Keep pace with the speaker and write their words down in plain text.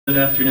Good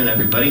afternoon,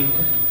 everybody.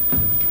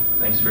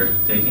 Thanks for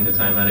taking the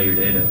time out of your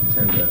day to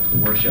attend the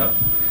workshop.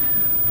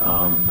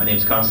 My name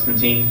is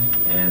Constantine,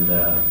 and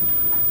I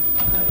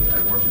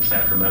work in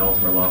Sacramento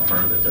for a law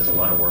firm that does a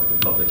lot of work with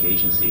public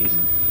agencies,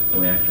 and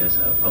we act as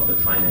public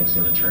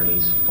financing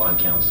attorneys, bond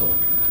counsel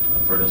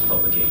for those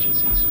public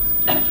agencies.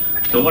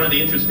 So one of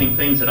the interesting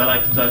things that I'd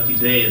like to talk to you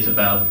today is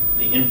about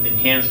the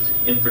enhanced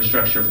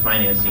infrastructure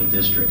financing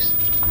districts.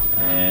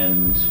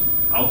 And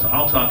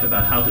I'll talk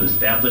about how to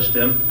establish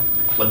them,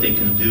 what they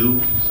can do,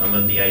 some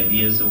of the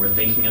ideas that we're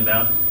thinking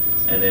about,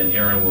 and then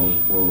Aaron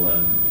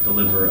will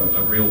deliver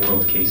a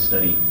real-world case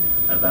study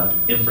about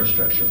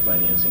infrastructure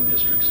financing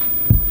districts.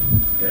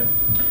 Okay.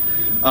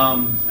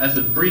 As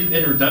a brief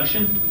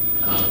introduction,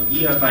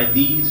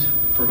 EIFDs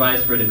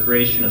provides for the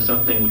creation of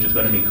something which is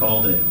going to be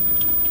called an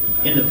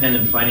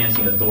independent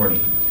financing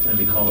authority. It's going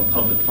to be called a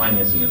public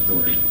financing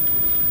authority.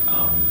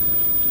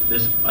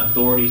 This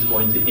authority is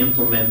going to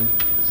implement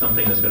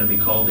something that's going to be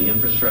called the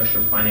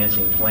infrastructure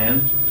financing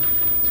plan.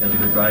 Going to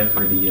provide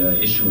for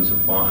the issuance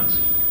of bonds.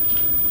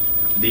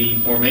 The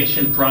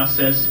formation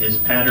process is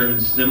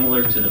patterned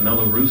similar to the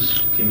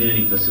Belarus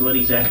Community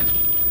Facilities Act.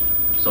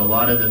 So a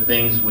lot of the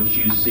things which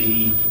you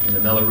see in the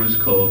Belarus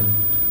Code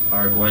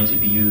are going to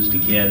be used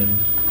again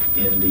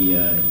in the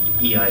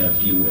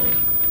EIFD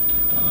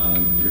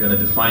world. You're going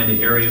to define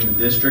the area of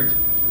the district.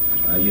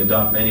 You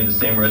adopt many of the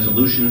same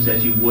resolutions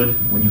as you would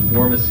when you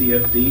form a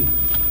CFD.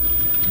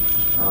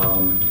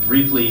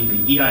 Briefly,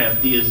 the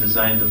EIFD is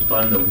designed to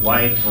fund a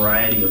wide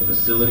variety of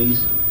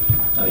facilities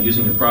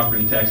using the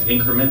property tax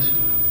increment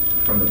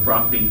from the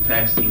property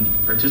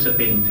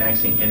participating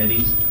taxing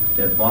entities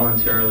that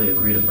voluntarily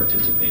agree to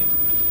participate.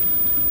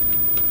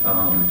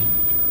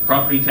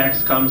 Property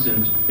tax comes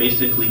in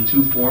basically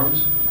two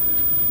forms.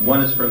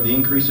 One is from the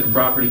increase in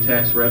property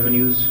tax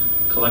revenues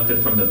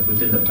collected from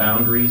within the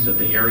boundaries of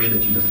the area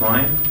that you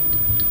define.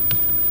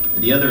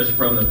 And the other is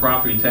from the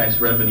property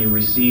tax revenue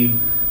received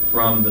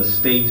from the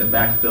state to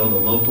backfill the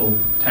local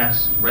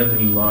tax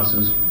revenue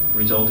losses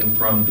resulting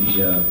from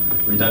the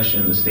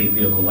reduction in the state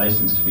vehicle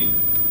license fee.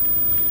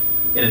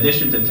 In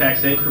addition to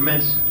tax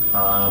increments,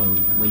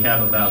 we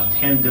have about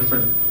 10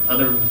 different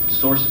other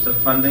sources of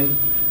funding.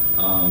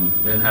 We're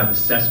going to have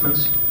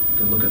assessments. You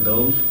can look at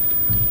those.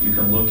 You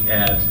can look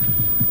at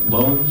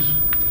loans,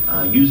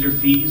 user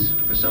fees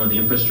for some of the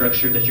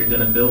infrastructure that you're going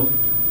to build.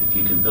 If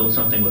you can build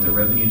something with a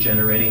revenue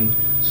generating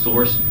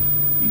source,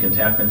 you can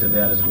tap into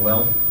that as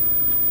well.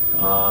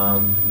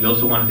 You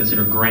also want to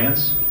consider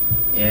grants,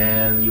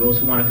 and you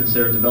also want to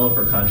consider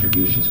developer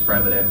contributions,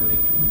 private equity.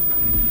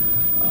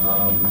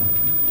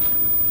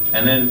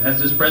 And then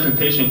as this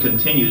presentation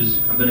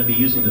continues, I'm going to be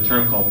using the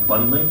term called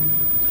bundling.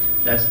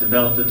 That's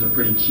developed into a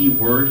pretty key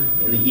word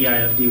in the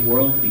EIFD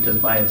world because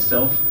by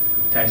itself,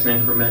 tax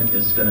increment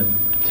is going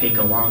to take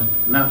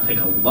not take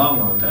a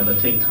long time, but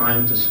take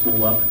time to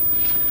spool up.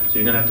 So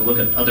you're going to have to look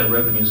at other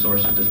revenue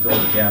sources to fill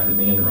the gap in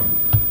the interim.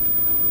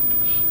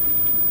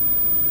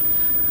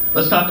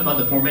 Let's talk about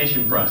the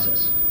formation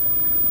process.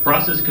 The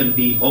process can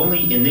be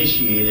only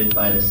initiated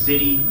by the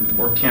city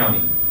or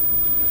county.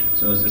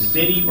 So it's the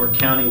city or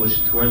county which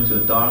is going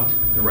to adopt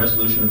the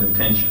resolution of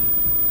intention.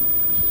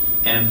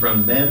 And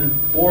from then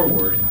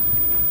forward,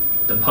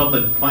 the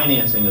public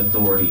financing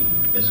authority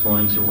is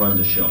going to run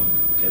the show.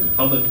 Okay, the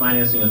public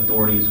financing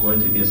authority is going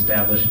to be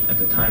established at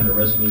the time the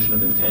resolution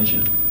of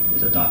intention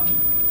is adopted.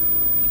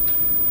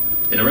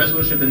 In a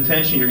resolution of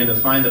intention, you're going to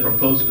define the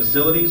proposed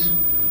facilities,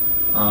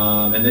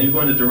 and then you're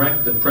going to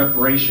direct the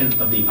preparation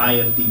of the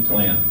IFD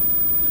plan.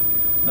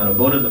 Now, a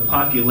vote of the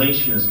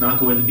population is not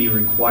going to be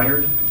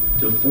required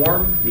to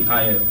form the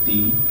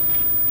IFD,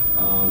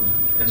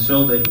 and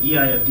so the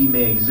EIFD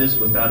may exist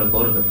without a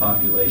vote of the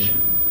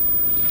population.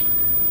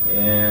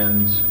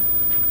 And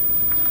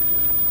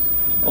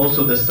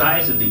also the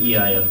size of the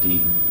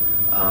EIFD.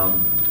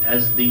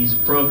 As these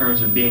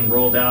programs are being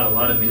rolled out, a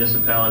lot of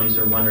municipalities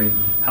are wondering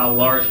how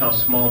large, how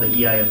small the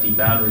EIFD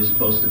boundary is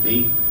supposed to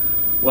be.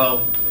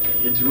 Well,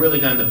 it's really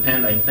going to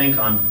depend, I think,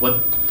 on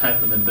what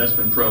type of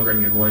investment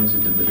program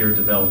you're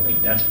developing.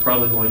 That's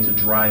probably going to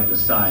drive the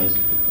size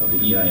of the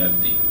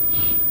EIFD.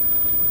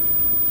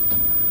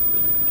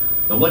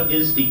 Now, what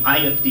is the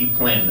IFD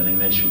plan that I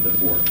mentioned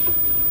before?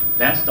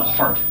 That's the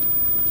heart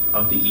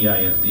of the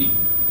EIFD.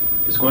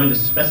 It's going to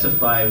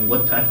specify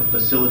what type of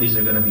facilities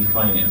are going to be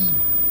financed.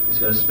 It's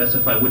going to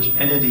specify which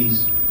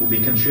entities will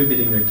be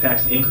contributing their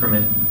tax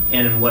increment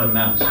and in what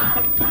amounts.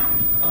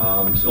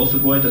 It's also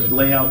going to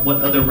lay out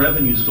what other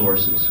revenue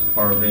sources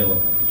are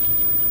available.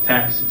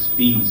 Taxes,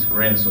 fees,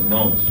 grants, and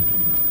loans.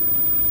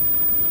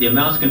 The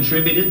amounts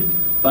contributed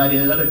by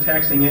the other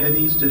taxing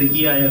entities to the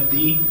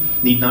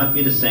EIFD need not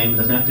be the same,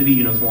 doesn't have to be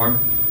uniform,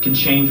 can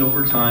change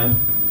over time.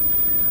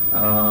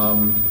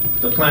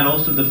 The plan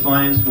also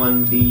defines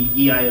when the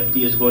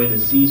EIFD is going to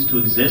cease to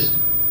exist,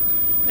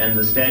 and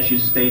the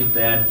statutes state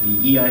that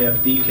the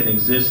EIFD can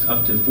exist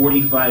up to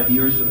 45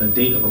 years from the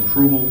date of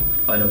approval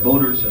by the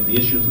voters of the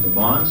issuance of the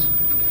bonds.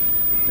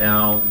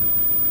 Now,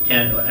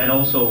 and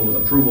also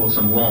approval of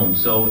some loans.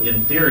 So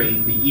in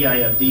theory, the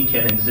EIFD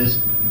can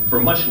exist for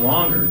much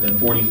longer than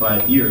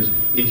 45 years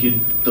if you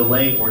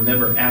delay or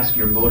never ask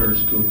your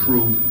voters to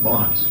approve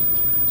bonds.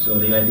 So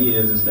the idea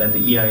is that the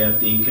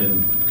EIFD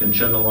can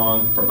chug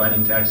along,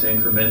 providing tax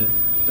increment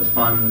to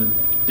fund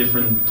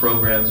different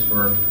programs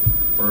for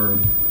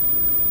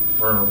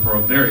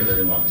a very,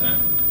 very long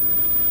time.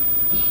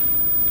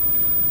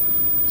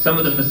 Some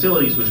of the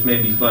facilities which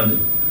may be funded.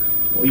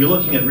 Well, you're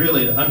looking at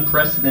really an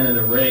unprecedented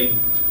array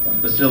of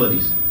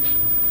facilities.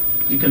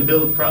 You can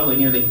build probably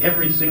nearly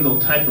every single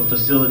type of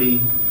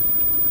facility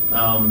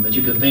that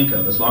you can think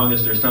of, as long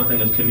as there's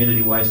something of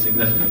community-wide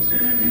significance.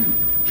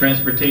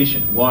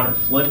 Transportation, water,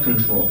 flood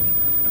control,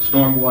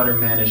 stormwater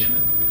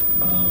management,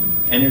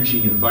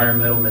 energy,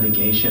 environmental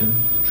mitigation,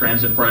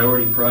 transit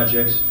priority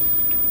projects,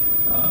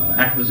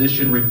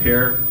 acquisition,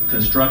 repair,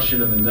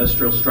 construction of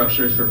industrial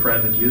structures for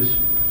private use.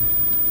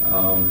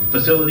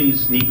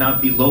 Facilities need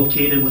not be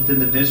located within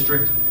the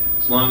district,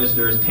 as long as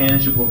there is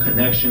tangible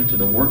connection to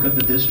the work of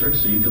the district,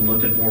 so you can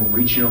look at more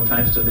regional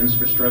types of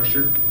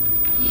infrastructure.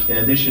 In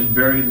addition,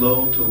 very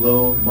low to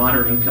low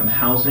moderate income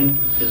housing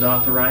is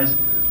authorized,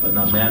 but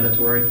not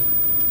mandatory,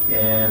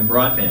 and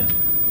broadband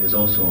is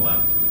also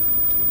allowed.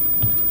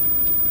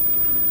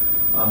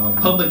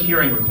 Public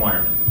hearing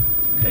requirement.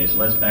 Okay, so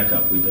let's back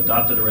up. We've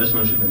adopted a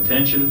resolution of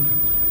intention.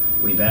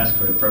 We've asked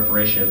for the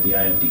preparation of the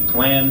IFD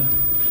plan,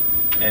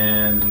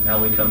 and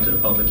now we come to the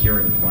public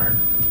hearing requirement.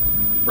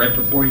 Right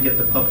before you get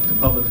the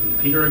public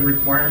hearing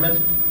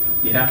requirement,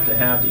 you have to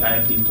have the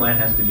IFD plan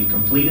has to be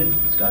completed.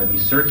 It's got to be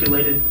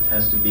circulated. It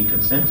has to be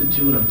consented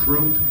to and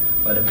approved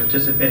by the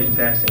participating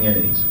taxing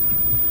entities.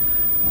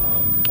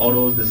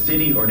 Although the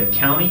city or the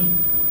county,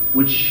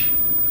 which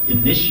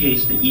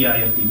initiates the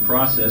EIFD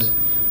process,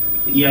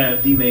 the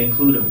EIFD may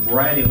include a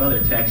variety of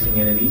other taxing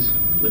entities,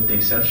 with the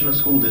exception of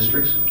school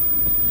districts,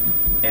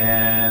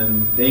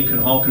 and they can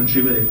all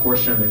contribute a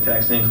portion of their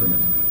tax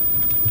increment.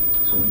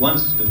 So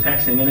once the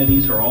taxing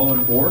entities are all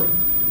on board,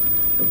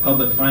 the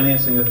Public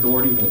Financing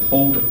Authority will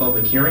hold a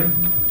public hearing.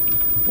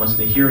 Once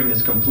the hearing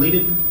is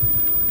completed,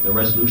 the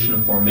resolution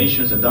of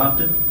formation is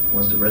adopted.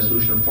 Once the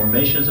resolution of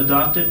formation is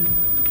adopted,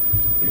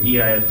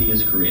 your EIFD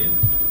is created.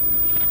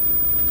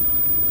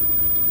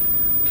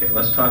 Okay,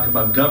 let's talk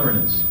about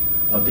governance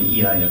of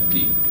the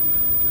EIFD.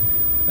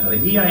 Now, the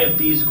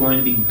EIFD is going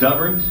to be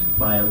governed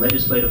by a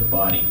legislative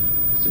body.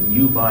 It's a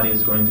new body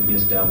that's going to be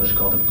established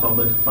called the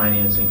Public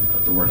Financing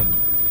Authority.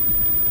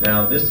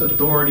 Now, this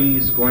authority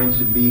is going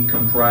to be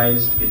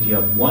comprised, if you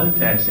have one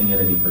taxing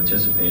entity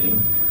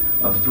participating,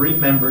 of 3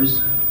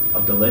 members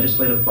of the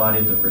legislative body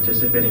of the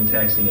participating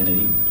taxing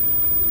entity,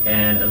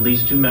 and at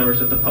least 2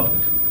 members of the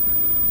public.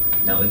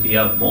 Now, if you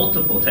have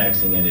multiple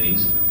taxing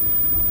entities,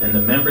 then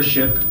the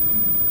membership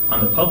on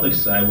the public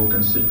side will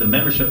consist, the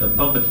membership of the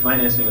Public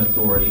Financing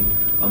Authority,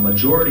 a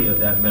majority of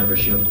that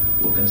membership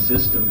will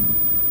consist of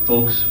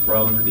folks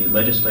from the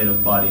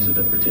legislative bodies of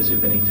the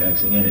participating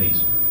taxing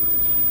entities,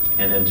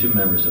 and then 2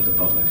 members of the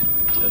public,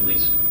 at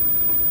least.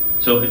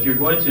 So if you're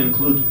going to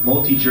include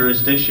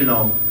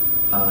multi-jurisdictional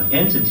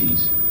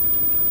entities,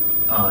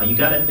 you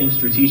got to think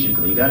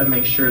strategically. You got to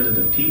make sure that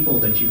the people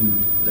that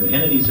the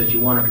entities that you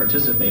want to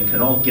participate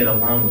can all get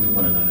along with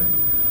one another.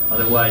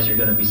 Otherwise, you're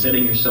going to be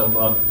setting yourself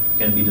up,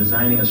 you're going to be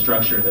designing a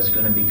structure that's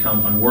going to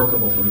become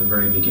unworkable from the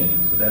very beginning.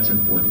 So that's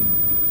important.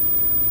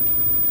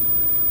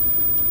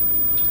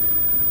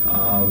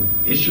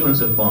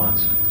 Issuance of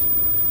bonds.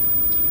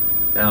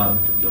 Now,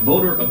 the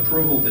voter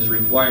approval is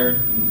required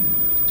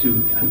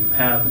to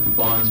have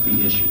bonds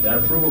be issued. That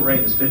approval rate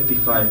is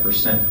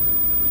 55%.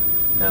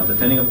 Now,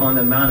 depending upon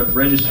the amount of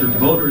registered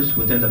voters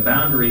within the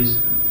boundaries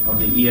of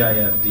the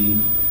EIFD,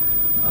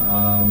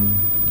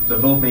 the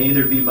vote may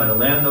either be by the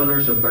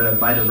landowners or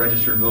by the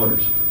registered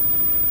voters.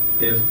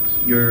 If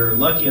you're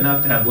lucky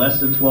enough to have less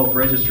than 12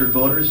 registered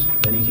voters,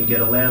 then you can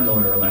get a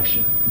landowner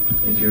election.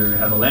 If you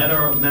have a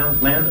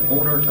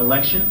landowner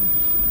election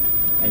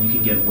and you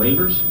can get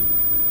waivers,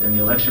 then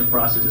the election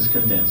process is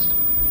condensed.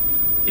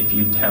 If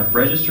you have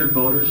registered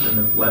voters, then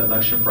the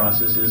election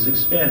process is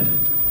expanded.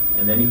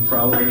 And then you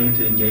probably need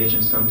to engage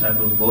in some type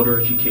of voter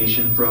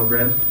education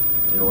program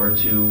in order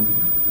to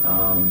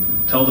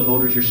tell the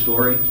voters your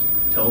story,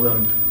 tell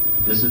them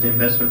this is the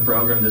investment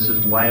program, this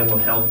is why it will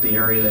help the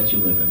area that you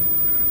live in.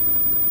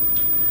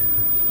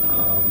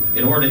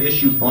 In order to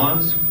issue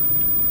bonds,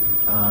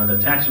 the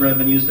tax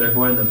revenues that are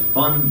going to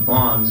fund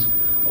bonds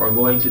are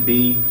going to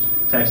be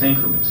tax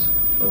increments.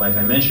 But like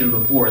I mentioned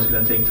before, it's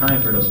going to take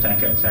time for those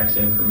tax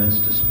increments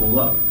to spool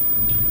up.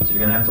 So you're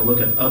going to have to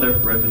look at other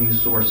revenue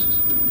sources.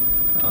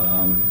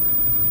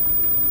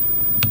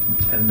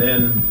 And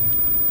then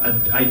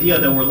an idea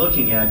that we're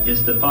looking at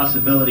is the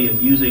possibility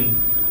of using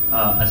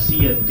a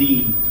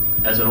CFD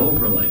as an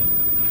overlay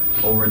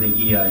over the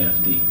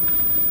EIFD.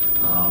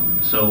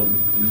 So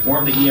you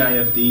form the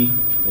EIFD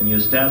and you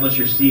establish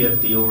your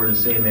CFD over the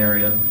same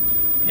area,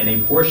 and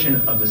a portion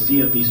of the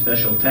CFD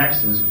special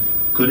taxes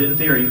could in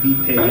theory be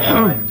paid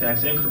by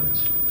tax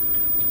increments.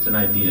 It's an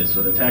idea.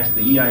 So the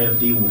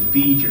EIFD will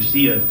feed your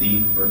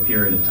CFD for a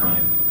period of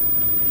time.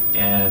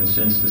 And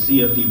since the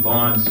CFD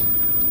bonds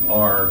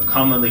are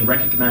commonly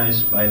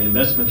recognized by the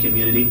investment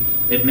community,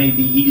 it may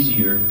be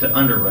easier to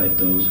underwrite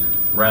those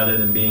rather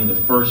than being the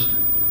first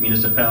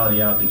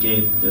municipality out the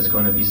gate that's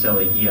going to be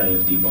selling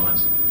EIFD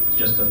bonds. It's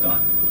just a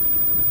thought.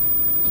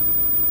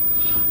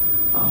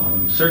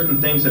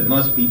 Certain things that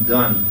must be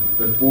done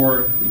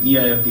before the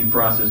EIFD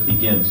process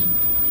begins.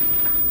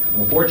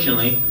 Well,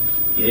 fortunately,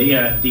 the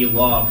EIFD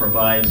law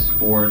provides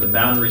for the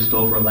boundaries to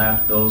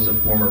overlap those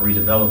of former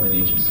redevelopment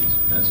agencies.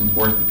 That's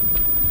important.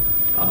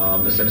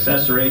 The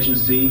successor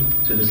agency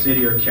to the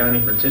city or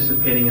county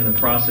participating in the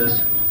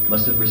process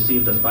must have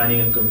received a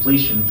finding of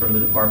completion from the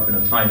Department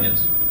of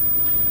Finance.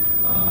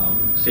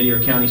 City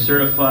or county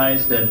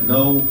certifies that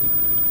no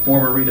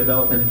former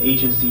redevelopment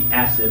agency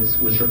assets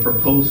which are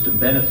proposed to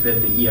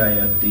benefit the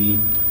EIFD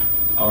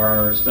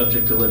are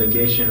subject to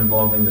litigation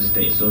involving the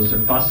state. So there's a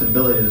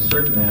possibility that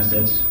certain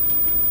assets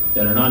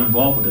that are not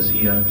involved with this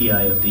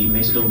EIFD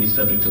may still be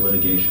subject to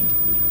litigation.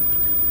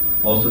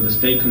 Also, the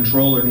state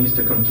controller needs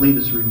to complete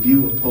its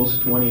review of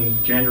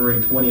post-January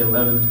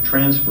 2011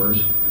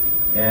 transfers,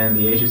 and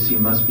the agency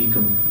must be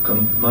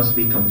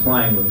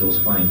complying with those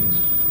findings.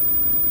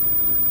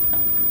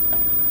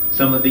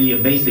 Some of the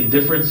basic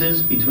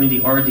differences between the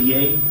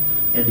RDA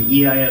and the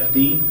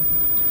EIFD.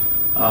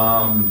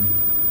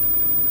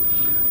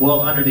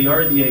 Well, under the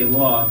RDA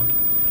law,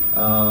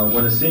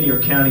 when a city or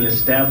county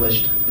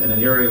established that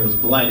an area was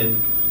blighted,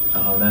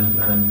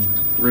 and I'm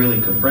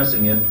really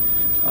compressing it,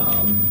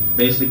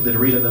 basically the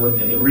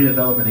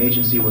redevelopment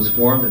agency was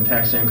formed and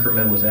tax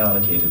increment was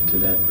allocated to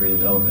that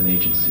redevelopment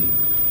agency.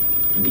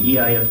 In the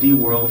EIFD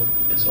world,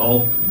 it's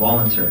all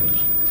voluntary.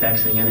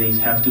 Taxing entities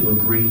have to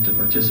agree to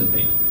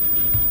participate.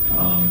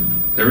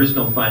 There is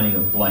no finding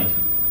of blight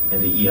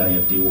in the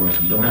EIFD world.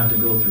 You don't have to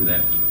go through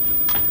that.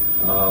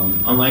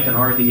 Unlike an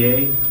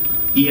RDA,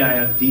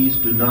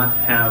 EIFDs do not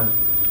have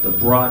the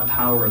broad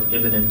power of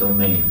eminent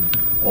domain,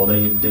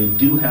 although they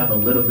do have a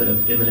little bit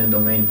of eminent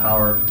domain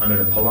power under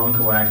the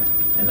Polanco Act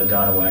and the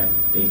Gatto Act.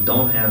 They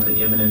don't have the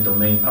eminent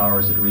domain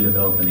powers that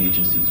redevelopment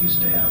agencies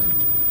used to have.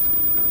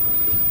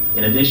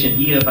 In addition,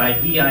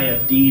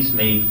 EIFDs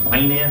may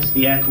finance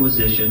the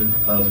acquisition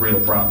of real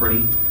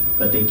property,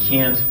 but they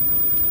can't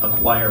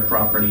acquire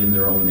property in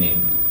their own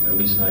name, at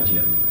least not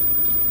yet.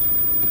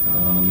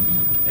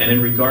 And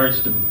in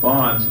regards to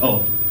bonds,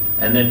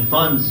 and then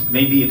funds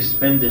may be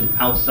expended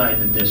outside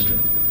the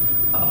district,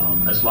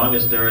 as long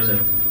as there is a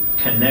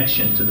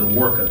connection to the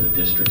work of the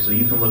district. So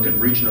you can look at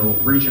regional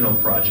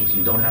projects.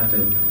 You don't have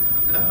to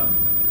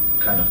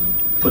kind of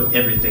put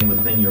everything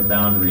within your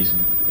boundaries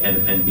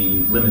and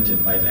be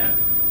limited by that.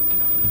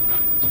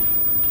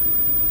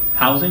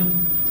 Housing.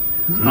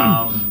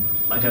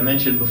 Like I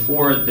mentioned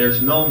before,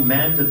 there's no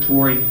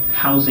mandatory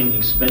housing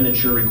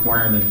expenditure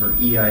requirement for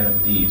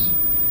EIFDs.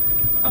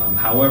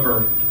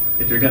 However,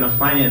 if you're going to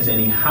finance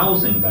any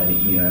housing by the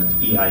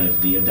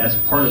EIFD, if that's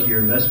part of your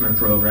investment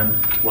program,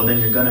 well then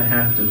you're going to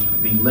have to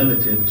be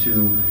limited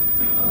to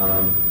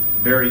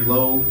very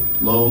low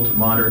to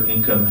moderate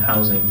income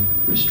housing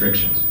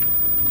restrictions.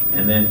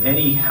 And then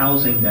any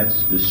housing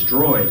that's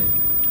destroyed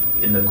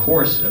in the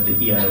course of the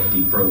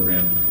EIFD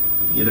program,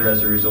 either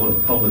as a result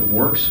of public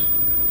works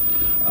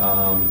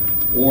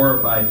or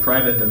by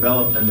private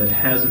development that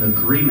has an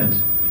agreement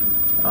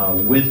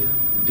with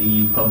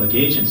the public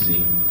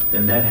agency,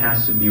 then that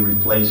has to be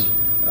replaced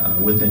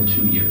within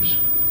 2 years.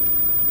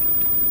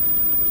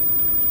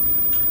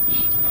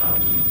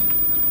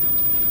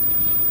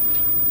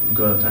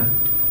 Go out of time?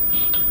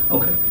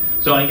 Okay.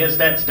 So I guess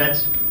that's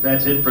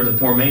it for the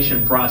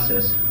formation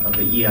process of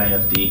the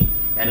EIFD.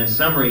 And in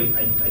summary,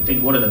 I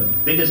think one of the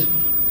biggest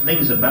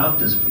things about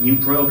this new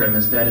program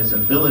is that its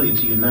ability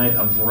to unite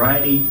a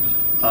variety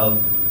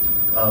of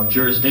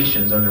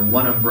jurisdictions under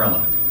one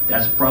umbrella.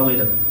 That's probably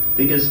the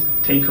biggest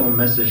take-home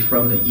message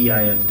from the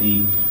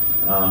EIFD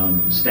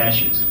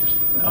statutes.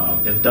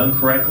 If done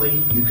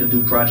correctly, you can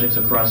do projects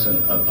across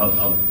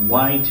a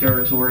wide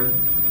territory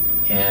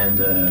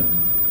and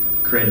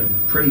create a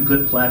pretty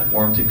good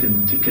platform to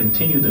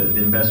continue the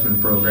investment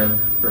program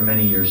for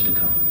many years to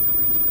come.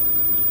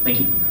 Thank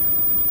you.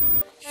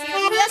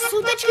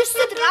 Суточки с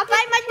утра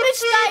поймать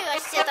мечтаю, а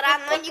сетра,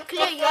 но не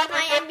клюет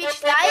моя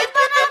мечта, и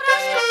пора